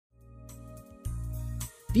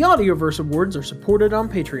The Audioverse Awards are supported on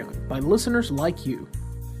Patreon by listeners like you.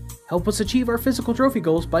 Help us achieve our physical trophy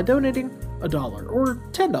goals by donating $1 or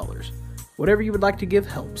 $10. Whatever you would like to give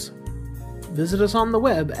helps. Visit us on the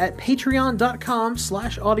web at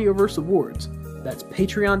patreon.com/audioverseawards. That's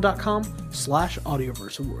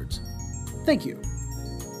patreon.com/audioverseawards. Thank you.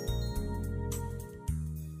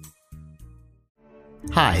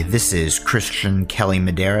 Hi, this is Christian Kelly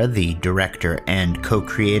Madera, the director and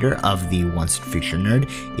co-creator of The Once and Future Nerd.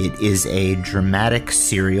 It is a dramatic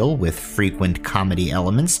serial with frequent comedy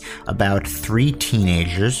elements about 3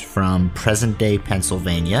 teenagers from present-day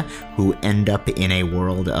Pennsylvania who end up in a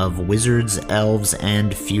world of wizards, elves,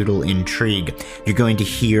 and feudal intrigue. You're going to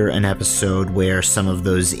hear an episode where some of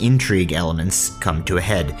those intrigue elements come to a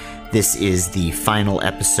head. This is the final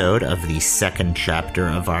episode of the second chapter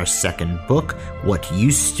of our second book, What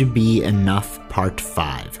Used to Be Enough, Part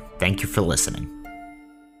 5. Thank you for listening.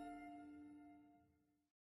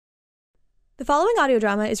 The following audio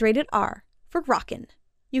drama is rated R for Rockin'.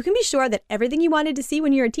 You can be sure that everything you wanted to see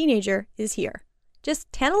when you're a teenager is here. Just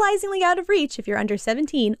tantalizingly out of reach if you're under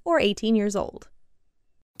 17 or 18 years old.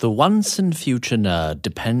 The Once and Future Nerd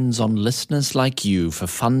depends on listeners like you for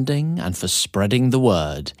funding and for spreading the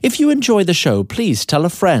word. If you enjoy the show, please tell a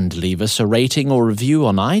friend, leave us a rating or review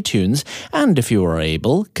on iTunes, and if you are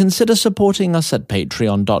able, consider supporting us at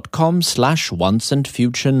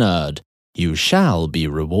patreon.com/onceandfuturenerd. You shall be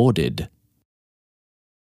rewarded.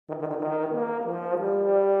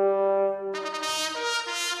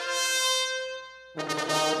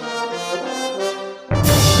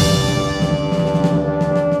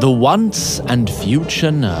 The Once and Future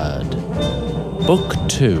Nerd. Book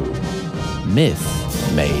 2.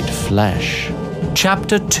 Myth Made Flesh.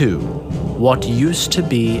 Chapter 2. What Used to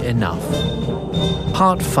Be Enough.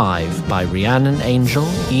 Part 5 by Rhiannon Angel,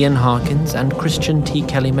 Ian Harkins, and Christian T.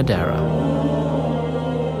 Kelly Madera.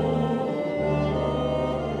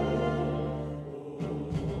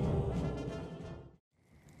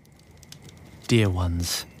 Dear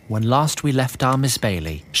ones, when last we left our Miss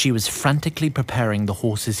Bailey, she was frantically preparing the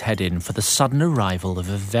horse's head in for the sudden arrival of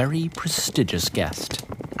a very prestigious guest.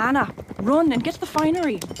 Anna, run and get to the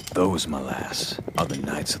finery. Those, my lass, are the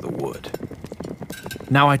Knights of the Wood.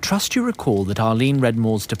 Now, I trust you recall that Arlene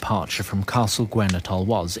Redmore's departure from Castle Gwennatal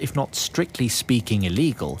was, if not strictly speaking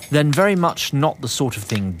illegal, then very much not the sort of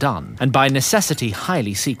thing done, and by necessity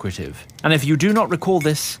highly secretive. And if you do not recall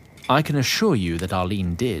this, I can assure you that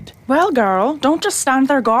Arlene did. Well, girl, don't just stand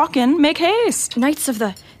there gawking. Make haste. Knights of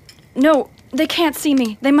the... No, they can't see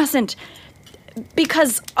me. They mustn't.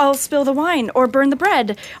 Because I'll spill the wine or burn the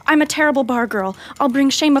bread. I'm a terrible bar girl. I'll bring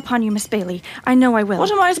shame upon you, Miss Bailey. I know I will.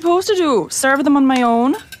 What am I supposed to do? Serve them on my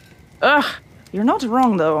own? Ugh, you're not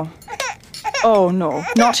wrong, though. Oh, no,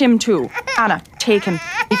 not him too. Anna, take him.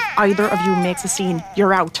 If either of you makes a scene,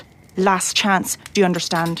 you're out. Last chance, do you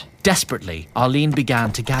understand? Desperately, Arlene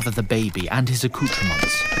began to gather the baby and his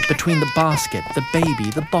accoutrements. Between the basket, the baby,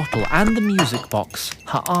 the bottle, and the music box,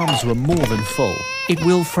 her arms were more than full. It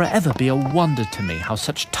will forever be a wonder to me how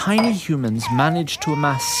such tiny humans manage to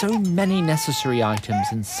amass so many necessary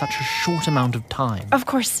items in such a short amount of time. Of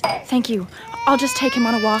course, thank you. I'll just take him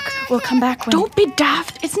on a walk. We'll come back when... Don't be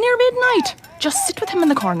daft. It's near midnight. Just sit with him in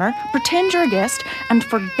the corner, pretend you're a guest, and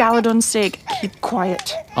for Galadon's sake, keep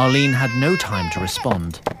quiet. Arlene had no time to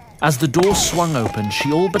respond. As the door swung open,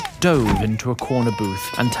 she all but dove into a corner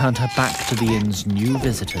booth and turned her back to the inn's new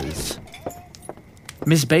visitors.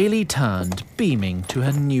 Miss Bailey turned, beaming, to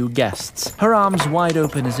her new guests, her arms wide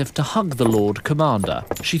open as if to hug the Lord Commander.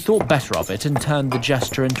 She thought better of it and turned the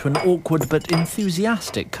gesture into an awkward but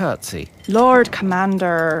enthusiastic curtsy. Lord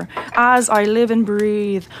Commander, as I live and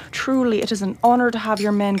breathe, truly it is an honour to have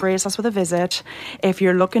your men grace us with a visit. If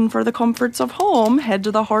you're looking for the comforts of home, head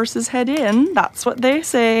to the Horse's Head Inn. That's what they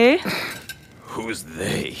say. Who's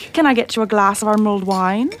they? Can I get you a glass of our mulled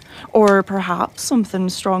wine? Or perhaps something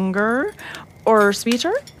stronger? Or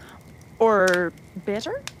sweeter? Or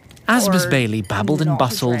bitter? As Miss Bailey babbled and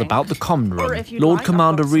bustled about the common room, Lord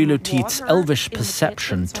Commander Reloteeth's elvish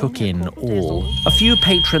perception took in all. A few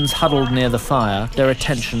patrons huddled near the fire, their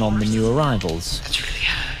attention on the new arrivals. That's really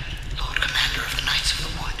her, Lord Commander of the Knights of the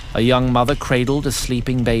Wood. A young mother cradled a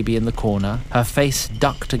sleeping baby in the corner, her face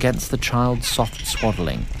ducked against the child's soft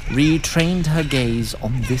swaddling. Retrained her gaze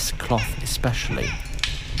on this cloth especially.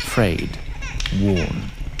 Frayed,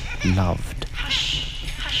 worn, loved. Hush,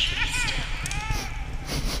 hush, be still.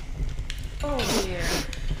 Oh dear.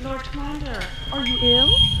 Lord Commander, are you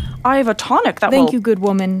ill? I have a tonic that Thank you, good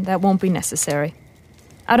woman. That won't be necessary.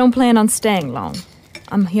 I don't plan on staying long.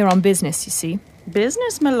 I'm here on business, you see.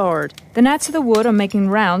 Business, my lord. The Knights of the Wood are making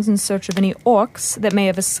rounds in search of any orcs that may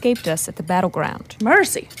have escaped us at the battleground.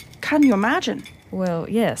 Mercy. Can you imagine? Well,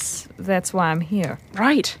 yes, that's why I'm here.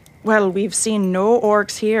 Right. Well, we've seen no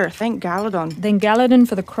orcs here, thank Galadon. Then Galadon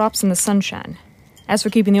for the crops and the sunshine. As for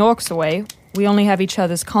keeping the orcs away, we only have each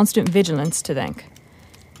other's constant vigilance to thank.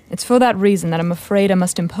 It's for that reason that I'm afraid I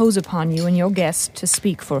must impose upon you and your guest to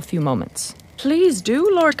speak for a few moments. Please do,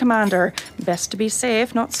 Lord Commander. Best to be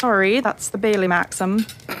safe, not sorry. That's the Bailey maxim.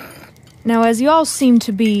 Now, as you all seem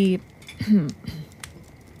to be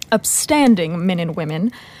upstanding men and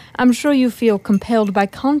women, I'm sure you feel compelled by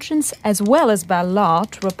conscience as well as by law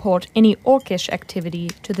to report any orcish activity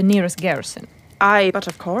to the nearest garrison. Aye, but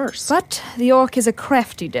of course. But the orc is a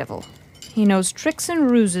crafty devil. He knows tricks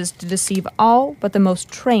and ruses to deceive all but the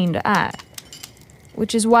most trained eye.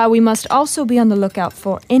 Which is why we must also be on the lookout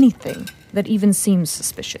for anything that even seems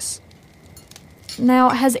suspicious. Now,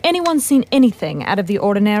 has anyone seen anything out of the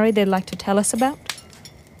ordinary they'd like to tell us about?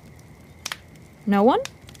 No one?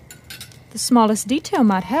 The smallest detail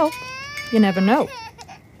might help. You never know.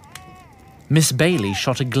 Miss Bailey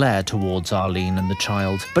shot a glare towards Arlene and the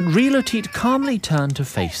child, but Relotiet calmly turned to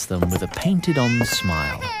face them with a painted-on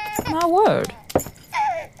smile. My word.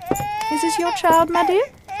 Is this your child, my dear?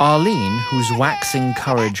 Arlene, whose waxing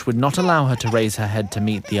courage would not allow her to raise her head to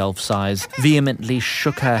meet the elf's eyes, vehemently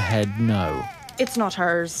shook her head no. It's not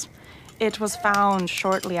hers. It was found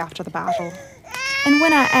shortly after the battle. And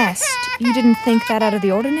when I asked, you didn't think that out of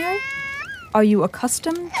the ordinary? Are you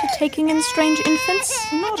accustomed to taking in strange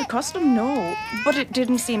infants? Not accustomed, no. But it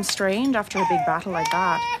didn't seem strange after a big battle like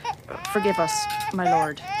that. Forgive us, my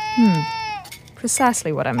lord.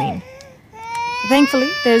 Precisely what I mean. Thankfully,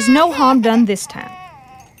 there's no harm done this time.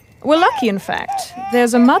 We're lucky, in fact.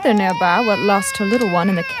 There's a mother nearby what lost her little one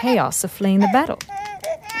in the chaos of fleeing the battle.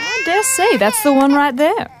 I dare say that's the one right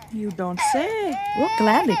there. You don't say. We'll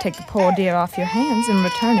gladly take the poor dear off your hands and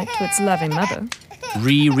return it to its loving mother.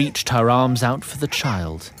 Ree reached her arms out for the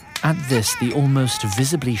child. At this, the almost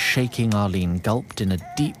visibly shaking Arlene gulped in a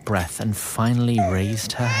deep breath and finally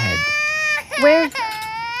raised her head.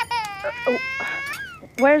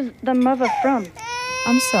 Where's the mother from?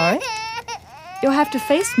 I'm sorry. You'll have to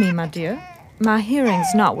face me, my dear. My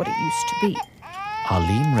hearing's not what it used to be.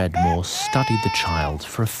 Arlene Redmore studied the child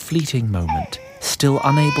for a fleeting moment, still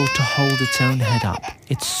unable to hold its own head up,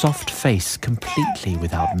 its soft face completely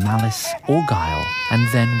without malice or guile, and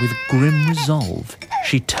then with grim resolve,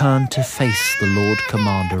 she turned to face the Lord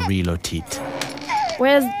Commander Relotiet.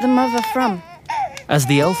 Where's the mother from? As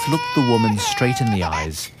the elf looked the woman straight in the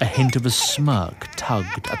eyes, a hint of a smirk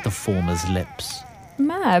tugged at the former's lips.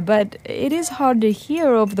 My, but it is hard to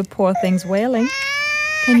hear over the poor thing's wailing.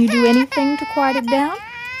 Can you do anything to quiet it down?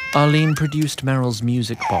 Arlene produced Meryl's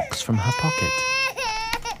music box from her pocket.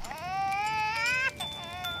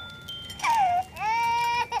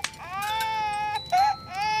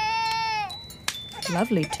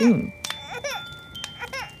 Lovely tune.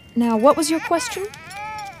 Now, what was your question?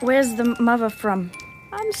 Where's the mother from?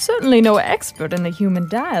 I'm certainly no expert in the human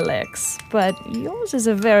dialects, but yours is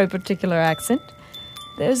a very particular accent.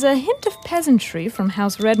 There's a hint of peasantry from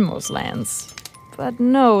House Redmore's lands. But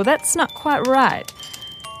no, that's not quite right.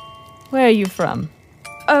 Where are you from?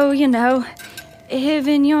 Oh, you know,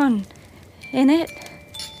 Hivignon, innit?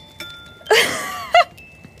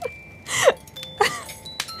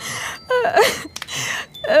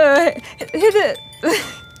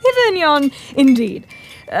 Hivignon, indeed.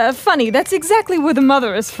 Funny, that's exactly where the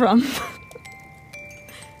mother is from.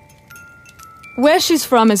 Where she's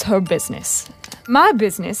from is her business. My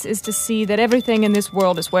business is to see that everything in this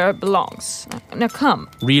world is where it belongs. Now come.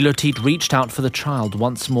 Relotiet reached out for the child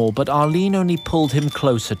once more, but Arlene only pulled him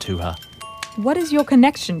closer to her. What is your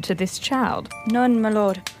connection to this child? None, my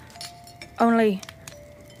lord. Only,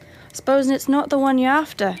 supposing it's not the one you're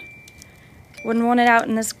after. Wouldn't want it out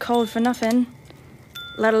in this cold for nothing.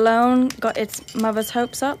 Let alone got its mother's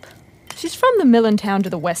hopes up. She's from the milling town to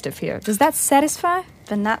the west of here. Does that satisfy?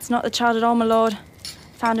 Then that's not the child at all, my lord.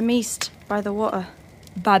 Found him east, by the water.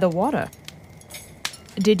 By the water?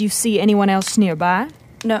 Did you see anyone else nearby?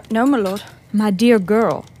 No, my lord. My dear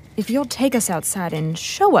girl, if you'll take us outside and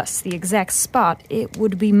show us the exact spot, it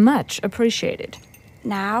would be much appreciated.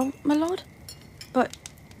 Now, my lord? But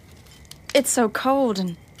it's so cold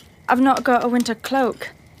and I've not got a winter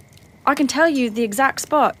cloak. I can tell you the exact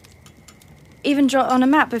spot. Even draw it on a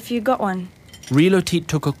map if you got one. Relotiet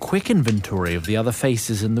took a quick inventory of the other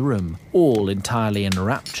faces in the room, all entirely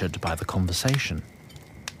enraptured by the conversation.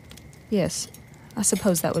 Yes, I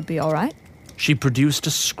suppose that would be all right. She produced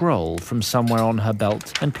a scroll from somewhere on her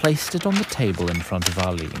belt and placed it on the table in front of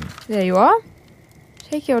Arlene. There you are.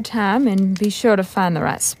 Take your time and be sure to find the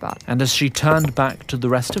right spot. And as she turned back to the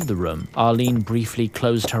rest of the room, Arlene briefly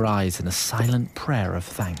closed her eyes in a silent prayer of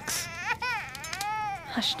thanks.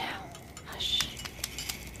 Hush now. Hush.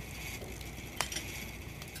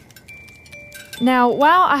 Now,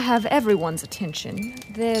 while I have everyone's attention,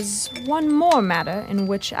 there's one more matter in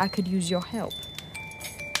which I could use your help.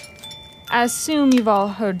 I assume you've all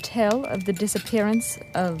heard tell of the disappearance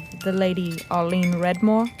of the Lady Arlene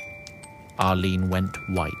Redmore? Arlene went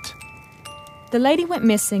white. The lady went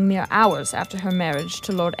missing mere hours after her marriage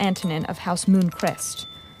to Lord Antonin of House Mooncrest.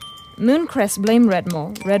 Mooncrest blamed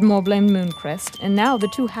Redmore, Redmore blamed Mooncrest, and now the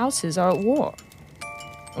two houses are at war.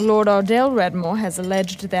 Lord Ardell Redmore has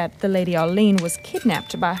alleged that the Lady Arlene was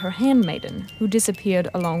kidnapped by her handmaiden, who disappeared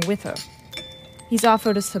along with her. He's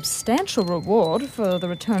offered a substantial reward for the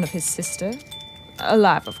return of his sister,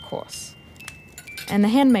 alive, of course, and the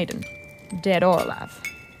handmaiden, dead or alive.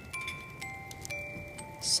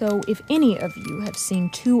 So if any of you have seen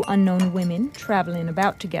two unknown women traveling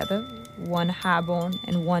about together, one highborn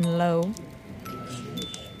and one low.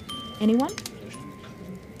 Anyone?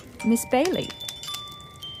 Miss Bailey,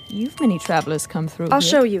 you've many travelers come through I'll here.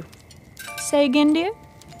 show you. Say again, dear?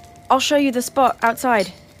 I'll show you the spot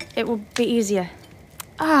outside. It will be easier.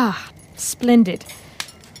 Ah, splendid.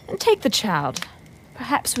 And take the child.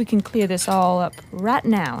 Perhaps we can clear this all up right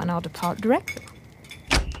now and I'll depart directly.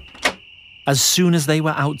 As soon as they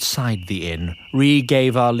were outside the inn, Ree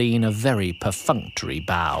gave Arlene a very perfunctory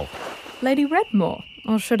bow. Lady Redmore,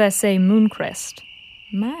 or should I say Mooncrest?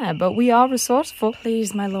 My, but we are resourceful.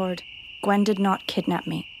 Please, my lord. Gwen did not kidnap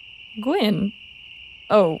me. Gwen?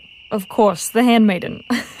 Oh, of course, the handmaiden.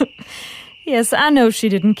 Yes, I know she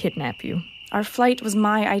didn't kidnap you. Our flight was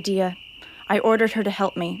my idea. I ordered her to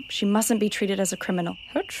help me. She mustn't be treated as a criminal.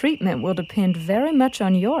 Her treatment will depend very much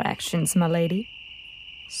on your actions, my lady.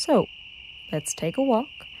 So, let's take a walk,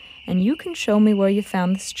 and you can show me where you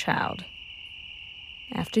found this child.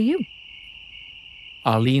 After you.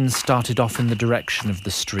 Arlene started off in the direction of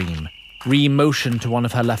the stream. Ree motioned to one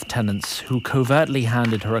of her lieutenants, who covertly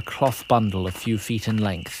handed her a cloth bundle a few feet in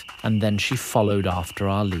length, and then she followed after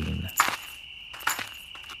Arlene.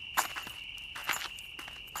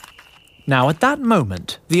 Now, at that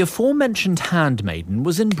moment, the aforementioned handmaiden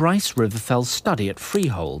was in Bryce Riverfell's study at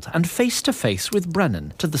Freehold and face-to-face with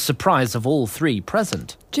Brennan, to the surprise of all three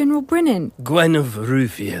present. General Brennan. Gwen of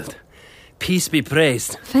Ruefield. Peace be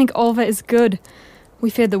praised. Thank all that is good.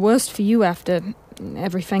 We feared the worst for you after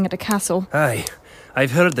everything at the castle. Aye,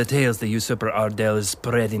 I've heard the tales the usurper Ardell is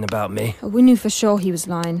spreading about me. We knew for sure he was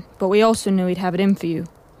lying, but we also knew he'd have it in for you.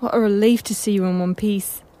 What a relief to see you in one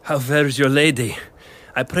piece. How fares your lady?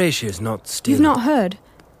 I pray she is not still. You've not heard?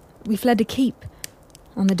 We fled to Keep.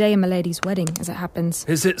 On the day of my lady's wedding, as it happens.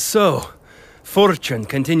 Is it so? Fortune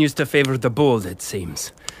continues to favour the bold, it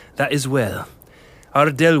seems. That is well.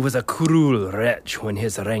 Ardell was a cruel wretch when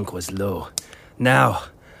his rank was low. Now,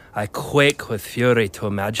 I quake with fury to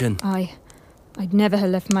imagine. I'd never have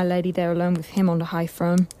left my lady there alone with him on the high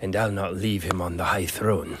throne. And I'll not leave him on the high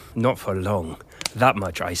throne. Not for long. That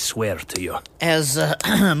much I swear to you. As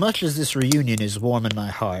much as this reunion is warm in my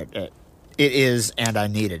heart, it is, and I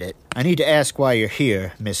needed it. I need to ask why you're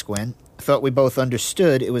here, Miss Gwen. I thought we both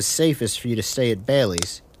understood it was safest for you to stay at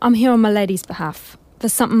Bailey's. I'm here on my lady's behalf.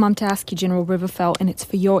 There's something I'm to ask you, General Riverfell, and it's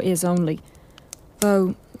for your ears only.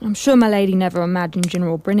 Though, I'm sure my lady never imagined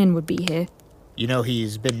General Brennan would be here. You know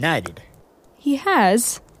he's been knighted. He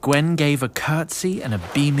has? Gwen gave a curtsy and a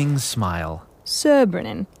beaming smile. Sir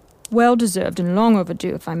Brennan. Well-deserved and long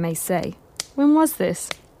overdue, if I may say. When was this?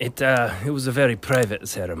 It was a very private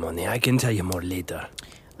ceremony. I can tell you more later.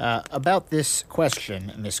 About this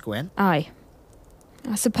question, Miss Gwen. Aye.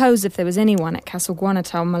 I suppose if there was anyone at Castle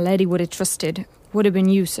Guanatal my lady would have trusted, would have been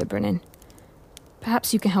you, Sir Brennan.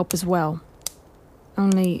 Perhaps you can help as well.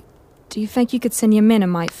 Only, do you think you could send your men a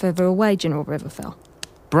mite further away, General Riverfell?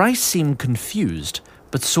 Bryce seemed confused,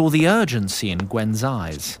 but saw the urgency in Gwen's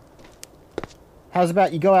eyes. How's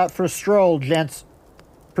about you go out for a stroll, gents?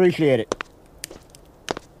 Appreciate it.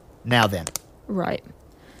 Now then. Right.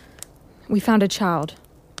 We found a child.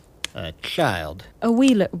 A child? A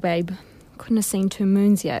wee little babe. Couldn't have seen 2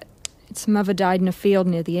 moons yet. Its mother died in a field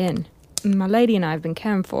near the inn. My lady and I have been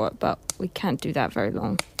caring for it, but we can't do that very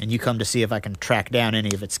long. And you come to see if I can track down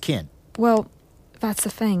any of its kin? Well, that's the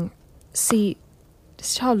thing. See,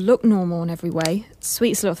 this child looked normal in every way.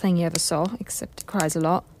 Sweetest little thing you ever saw, except it cries a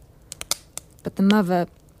lot. But the mother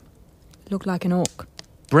looked like an orc.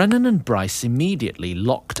 Brennan and Bryce immediately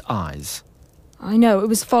locked eyes. I know, it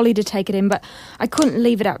was folly to take it in, but I couldn't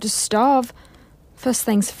leave it out to starve. First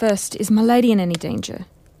things first, is my lady in any danger?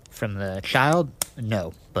 From the child?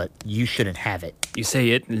 No. but you shouldn't have it. You say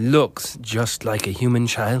it looks just like a human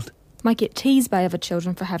child? Might get teased by other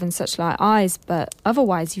children for having such light eyes, but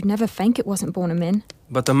otherwise you'd never think it wasn't born a min.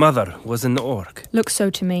 But the mother was an orc. Looks so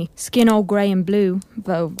to me. Skin all grey and blue,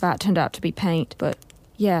 though that turned out to be paint. But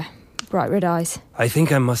yeah, bright red eyes. I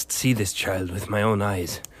think I must see this child with my own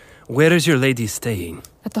eyes. Where is your lady staying?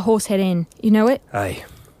 At the Horsehead Inn. You know it? Aye.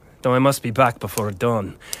 Though I must be back before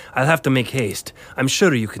dawn. I'll have to make haste. I'm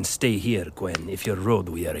sure you can stay here, Gwen, if you're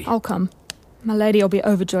road-weary. I'll come. My lady'll be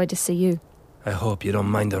overjoyed to see you. I hope you don't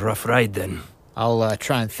mind a rough ride, then. I'll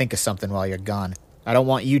try and think of something while you're gone. I don't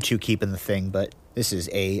want you two keeping the thing, but this is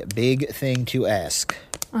a big thing to ask.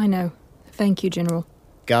 I know. Thank you, General.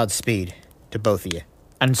 Godspeed to both of you.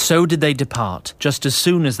 And so did they depart, just as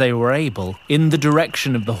soon as they were able, in the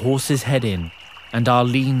direction of the Horse's Head Inn, and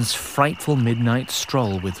Arlene's frightful midnight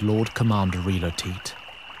stroll with Lord Commander Relotiet.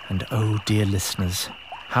 And oh, dear listeners,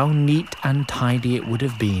 how neat and tidy it would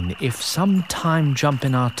have been if some time jump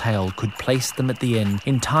in our tale could place them at the inn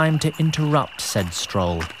in time to interrupt said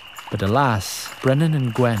stroll. But alas, Brennan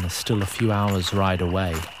and Gwen are still a few hours' ride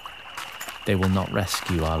away. They will not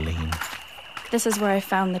rescue Arlene. This is where I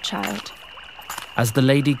found the child. As the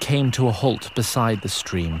lady came to a halt beside the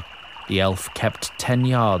stream, the elf kept 10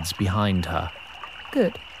 yards behind her.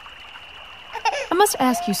 Good. I must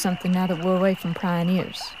ask you something now that we're away from prying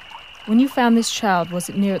ears. When you found this child, was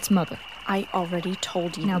it near its mother? I already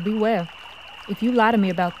told you. Now beware. If you lie to me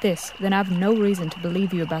about this, then I've no reason to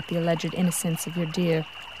believe you about the alleged innocence of your dear...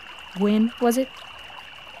 Gwen, was it?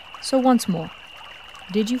 So once more,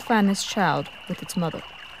 did you find this child with its mother?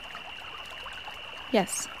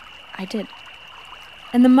 Yes, I did.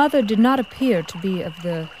 And the mother did not appear to be of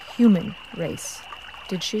the human race,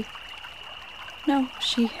 did she? No,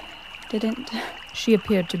 she didn't. She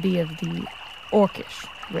appeared to be of the orcish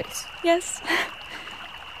race. Yes.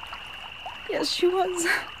 Yes, she was.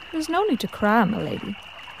 There's no need to cry, my lady.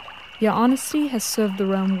 Your honesty has served the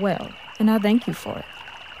realm well, and I thank you for it.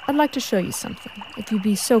 I'd like to show you something, if you'd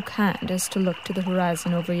be so kind as to look to the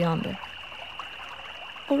horizon over yonder.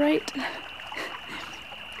 All right.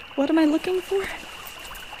 What am I looking for?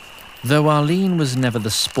 Though Arlene was never the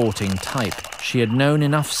sporting type, she had known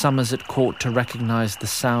enough summers at court to recognize the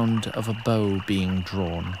sound of a bow being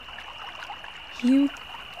drawn. You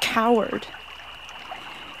coward.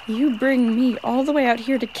 You bring me all the way out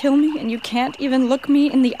here to kill me, and you can't even look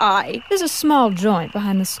me in the eye. There's a small joint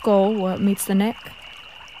behind the skull where it meets the neck.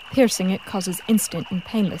 Piercing it causes instant and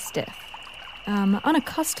painless death. I'm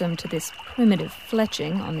unaccustomed to this primitive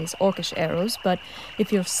fletching on these orcish arrows, but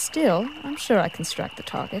if you're still, I'm sure I can strike the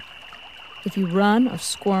target. If you run or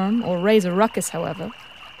squirm or raise a ruckus, however,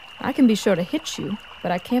 I can be sure to hit you,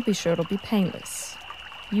 but I can't be sure it'll be painless.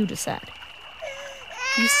 You decide.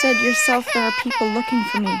 You said yourself there are people looking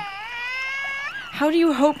for me. How do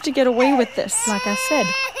you hope to get away with this? Like I said,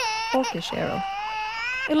 orcish arrow.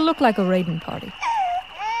 It'll look like a raiding party.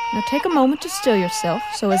 Now take a moment to still yourself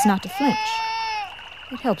so as not to flinch.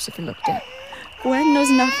 It helps if you look down. Gwen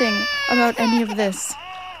knows nothing about any of this.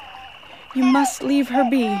 You must leave her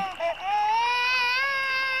be.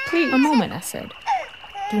 Please. A moment, I said.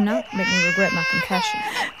 Do not make me regret my compassion.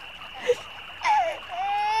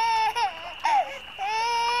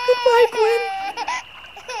 Goodbye, Gwen.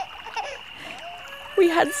 We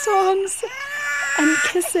had songs and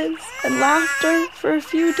kisses and laughter for a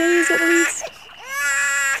few days at least.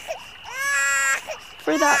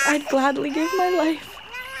 For that, I'd gladly give my life.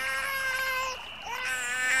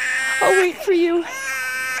 I'll wait for you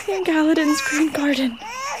in Galadin's green garden.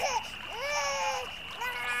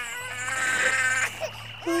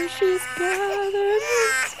 For she's gathered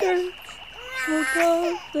her skirts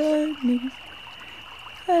above the knee,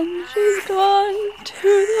 and she's gone to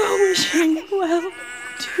the wishing well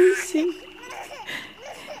to see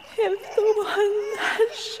if the one that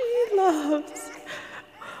she loves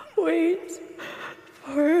waits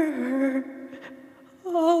for her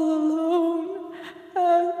all alone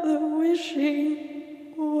at the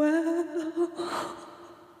wishing well.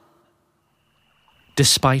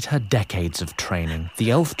 Despite her decades of training, the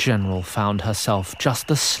elf general found herself just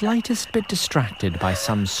the slightest bit distracted by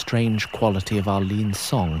some strange quality of Arlene's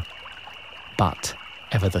song. But,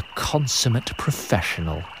 ever the consummate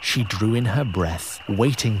professional, she drew in her breath,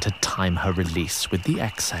 waiting to time her release with the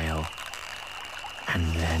exhale. And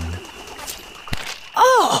then...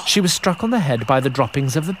 she was struck on the head by the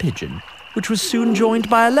droppings of a pigeon, which was soon joined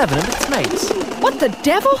by 11 of its mates. What the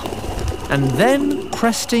devil? And then,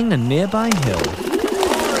 cresting a nearby hill,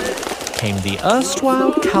 came the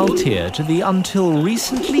erstwhile Kaltir to the until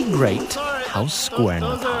recently great House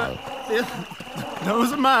Gwenthal. That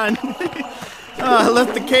was mine. I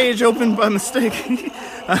left the cage open by mistake.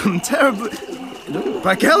 I'm terribly...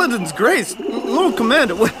 By Kaladin's grace, Lord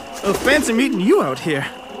Commander, fancy meeting you out here.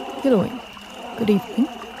 Gillowy, good evening.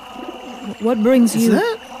 What brings you...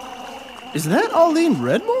 Is that Arlene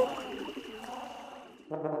Redmore?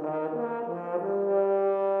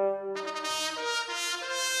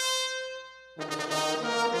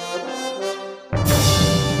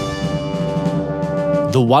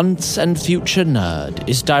 The Once and Future Nerd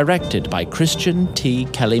is directed by Christian T.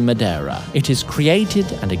 Kelly Madera. It is created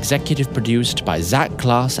and executive produced by Zach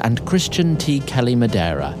Glass and Christian T. Kelly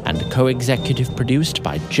Madera, and co-executive produced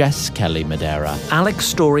by Jess Kelly Madera. Alex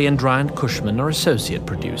Story and Ryan Cushman are associate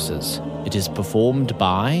producers. It is performed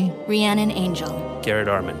by Rhiannon Angel, Garrett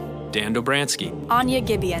Arman, Dan Dobransky, Anya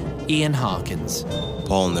Gibeon, Ian Harkins,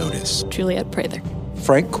 Paul Notice, Juliet Prather,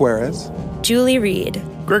 Frank Querez, Julie Reed,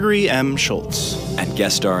 Gregory M. Schultz, and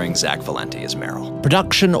guest starring Zach Valenti as Meryl.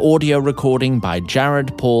 Production audio recording by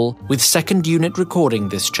Jared Paul, with second unit recording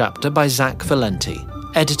this chapter by Zach Valenti.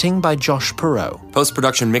 Editing by Josh Perot.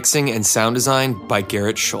 Post-production mixing and sound design by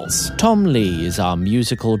Garrett Schultz. Tom Lee is our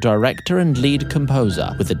musical director and lead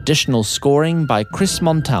composer, with additional scoring by Chris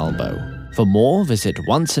Montalbo. For more, visit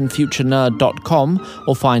onceandfuturenerd.com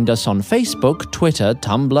or find us on Facebook, Twitter,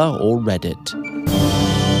 Tumblr, or Reddit.